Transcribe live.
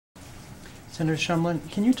Senator Shumlin,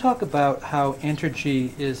 can you talk about how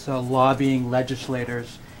Entergy is lobbying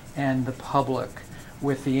legislators and the public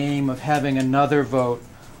with the aim of having another vote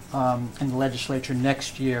in the legislature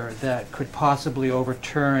next year that could possibly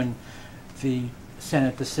overturn the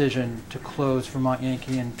Senate decision to close Vermont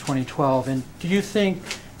Yankee in 2012? And do you think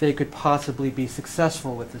they could possibly be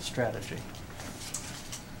successful with this strategy?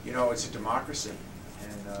 You know, it's a democracy,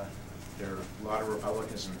 and there are a lot of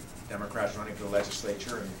Republicans and Democrats running for the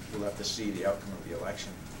legislature, and we'll have to see the outcome of the election.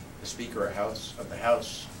 The Speaker of the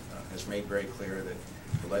House has made very clear that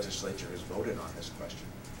the legislature has voted on this question.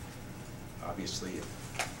 Obviously,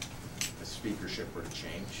 if the speakership were to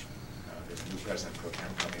change, there's a new President Pro Tem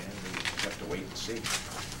coming in, we just have to wait and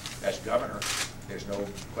see. As governor, there's no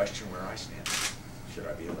question where I stand, should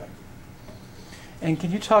I be elected. And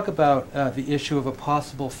can you talk about the issue of a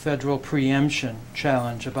possible federal preemption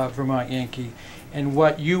challenge about Vermont Yankee and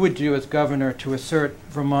what you would do as governor to assert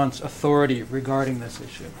Vermont's authority regarding this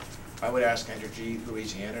issue? I would ask Entergy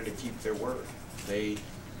Louisiana to keep their word.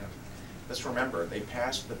 Let's remember, they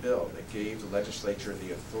passed the bill that gave the legislature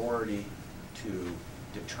the authority to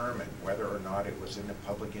determine whether or not it was in the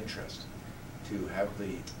public interest to have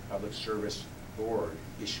the Public Service Board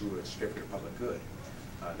issue a certificate of public good.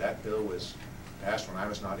 That bill was passed when I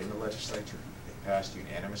was not in the legislature. It passed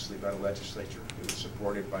unanimously by the legislature. It was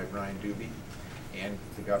supported by Brian Doobie and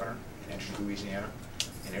the governor in Entergy Louisiana.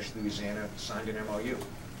 And Entergy Louisiana signed an MOU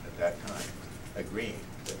at that time, agreeing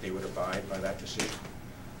that they would abide by that decision.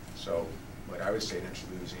 So what I would say to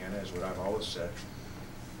Entergy Louisiana is what I've always said: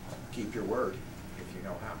 keep your word if you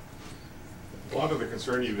know how. A lot of the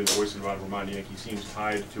concern you've been voicing about Vermont Yankee seems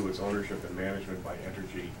tied to its ownership and management by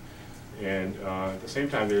Entergy. And at the same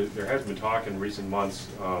time, there has been talk in recent months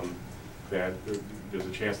that there's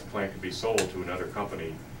a chance the plant could be sold to another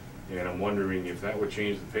company. And I'm wondering if that would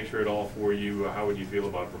change the picture at all for you. How would you feel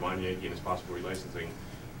about Vermont Yankee and its possible relicensing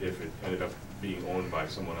if it ended up being owned by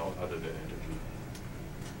someone else other than Entergy?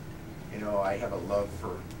 You know, I have a love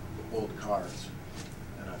for old cars,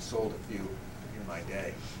 and I've sold a few in my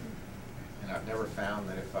day. And I've never found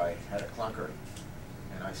that if I had a clunker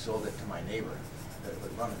and I sold it to my neighbor, that it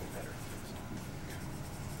would run any better.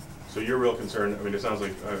 So your real concern, I mean, it sounds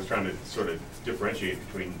like I was trying to sort of differentiate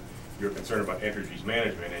between your concern about Entergy's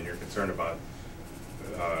management and your concern about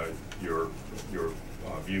your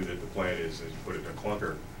view that the plant is, as you put it, a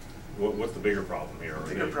clunker. What's the bigger problem here?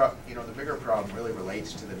 The bigger problem really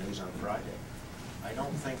relates to the news on Friday. I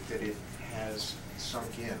don't think that it has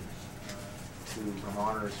sunk in to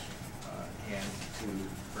Vermonters and to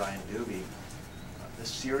Brian Doobie the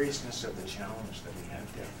seriousness of the challenge that we have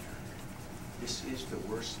down there. This is the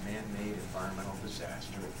worst man-made environmental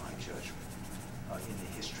disaster, in my judgment, in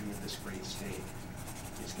the history of this great state.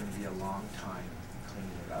 It's going to be a long time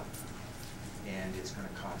cleaning it up, and it's going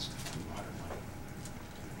to cost a lot of money.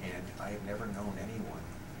 And I have never known anyone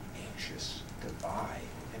anxious to buy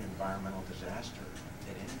an environmental disaster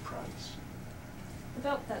at any price.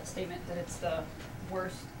 About that statement that it's the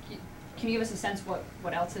worst, can you give us a sense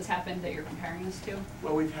what else has happened that you're comparing this to?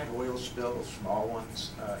 Well, we've had oil spills, small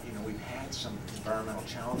ones. We've had some environmental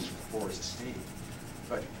challenges before as a state.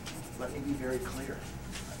 But let me be very clear.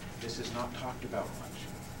 This is not talked about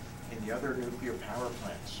much. In the other nuclear power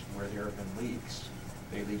plants where there have been leaks,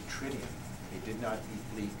 they leak tritium. They did not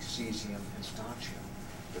leak cesium and strontium.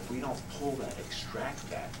 If we don't pull that, extract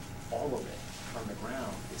that, all of it from the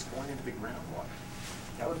ground, it's going into the groundwater.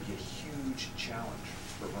 That would be a huge challenge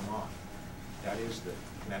for Vermont. That is the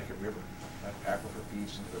Connecticut River. That aquifer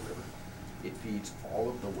feeds into the river. It feeds all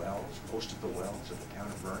of the wells, most of the wells of the town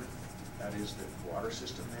of Burlington. That is the water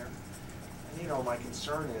system there. And my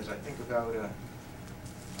concern is, I think about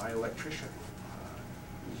my electrician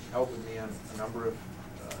who's helping me on a number of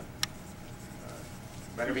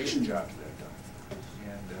renovation jobs that I've done.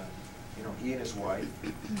 And he and his wife,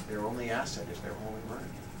 their only asset is their home in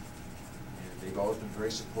Burlington. And they've always been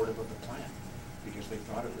very supportive of the plant because they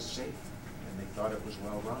thought it was safe and they thought it was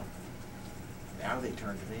well run. Now they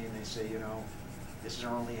turn to me and they say, this is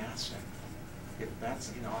our only asset. If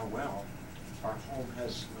that's in our well, our home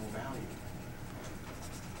has no value.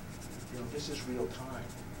 This is real time.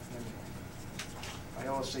 And I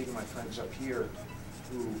always say to my friends up here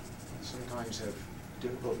who sometimes have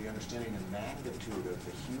difficulty understanding the magnitude of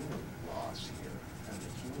the human loss here and the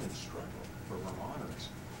human struggle for Vermonters.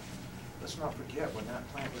 Let's not forget, when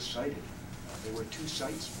that plant was sited, there were two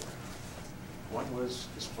sites for it. One was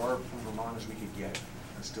as far from Vermont as we could get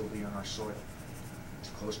and still be on our soil. As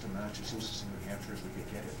close to Massachusetts and New Hampshire as we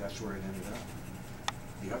could get it. That's where it ended up.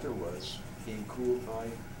 The other was being cooled by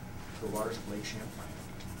the waters of Lake Champlain.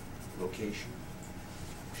 Location,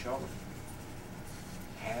 Shumlin.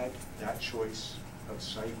 Had that choice of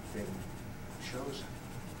site been chosen,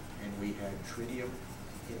 and we had tritium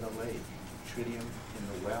in the lake, tritium in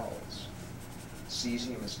the wells,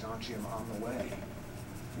 cesium and strontium on the way,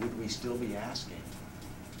 would we still be asking,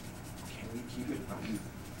 can we keep it running?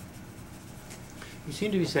 You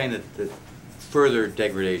seem to be saying that further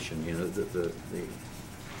degradation, you know,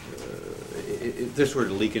 if this were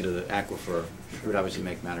to leak into the aquifer, it would obviously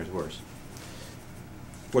make matters worse.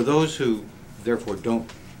 For those who therefore don't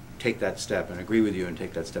take that step and agree with you and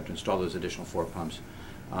take that step to install those additional 4 pumps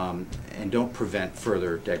and don't prevent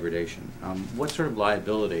further degradation, what sort of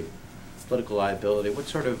liability, political liability, what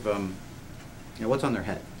sort of, you know, what's on their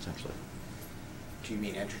head, essentially? Do you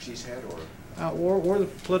mean Entergy's head, or? Or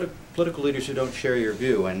the political leaders who don't share your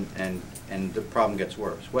view and the problem gets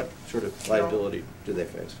worse. What sort of liability do they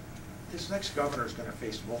face? This next governor is going to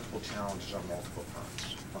face multiple challenges on multiple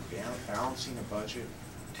fronts, from balancing a budget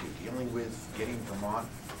to dealing with getting Vermont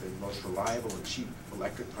the most reliable and cheap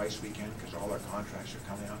electric price we can, because all our contracts are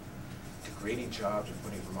coming up, to creating jobs and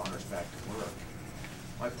putting Vermonters back to work.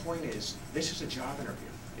 My point is, this is a job interview.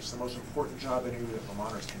 It's the most important job interview that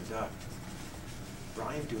Vermonters conduct.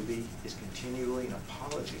 Brian Doobie is continually an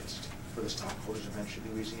apologist for the stockholders of Energy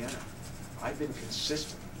Louisiana. I've been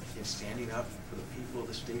consistent in standing up for the people of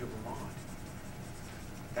the state of Vermont.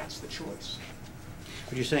 That's the choice.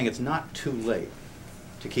 But you're saying it's not too late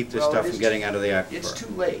to keep this Well, stuff from getting out of the aquifer. It's too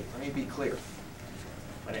late. Let me be clear.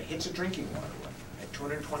 When it hits a drinking waterway at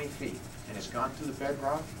 220 feet and has gone through the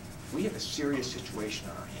bedrock, we have a serious situation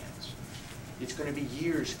on our hands. It's going to be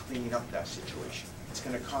years cleaning up that situation. It's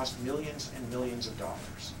going to cost millions and millions of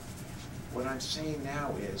dollars. What I'm saying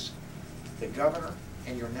now is the governor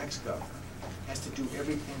and your next governor has to do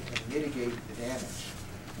everything to mitigate the damage.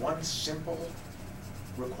 One simple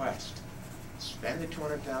request: spend the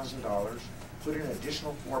 $200,000, put in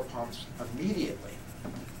additional 4 pumps immediately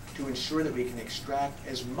to ensure that we can extract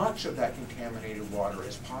as much of that contaminated water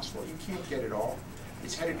as possible. You can't get it all.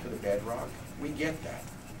 It's headed for the bedrock. We get that.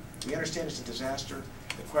 We understand it's a disaster.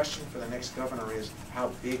 The question for the next governor is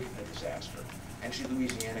how big a disaster. Energy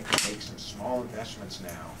Louisiana can make some small investments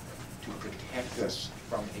now to protect us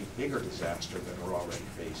from a bigger disaster than we're already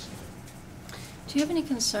facing. Do you have any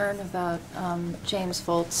concern about James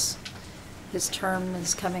Foltz? His term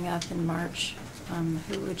is coming up in March.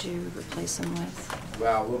 Who would you replace him with?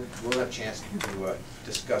 Well, we'll have a chance to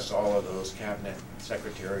discuss all of those cabinet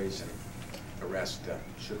secretaries and the rest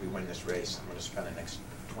should we win this race. I'm going to spend the next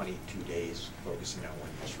 22 days focusing on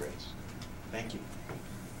winning this race. Thank you.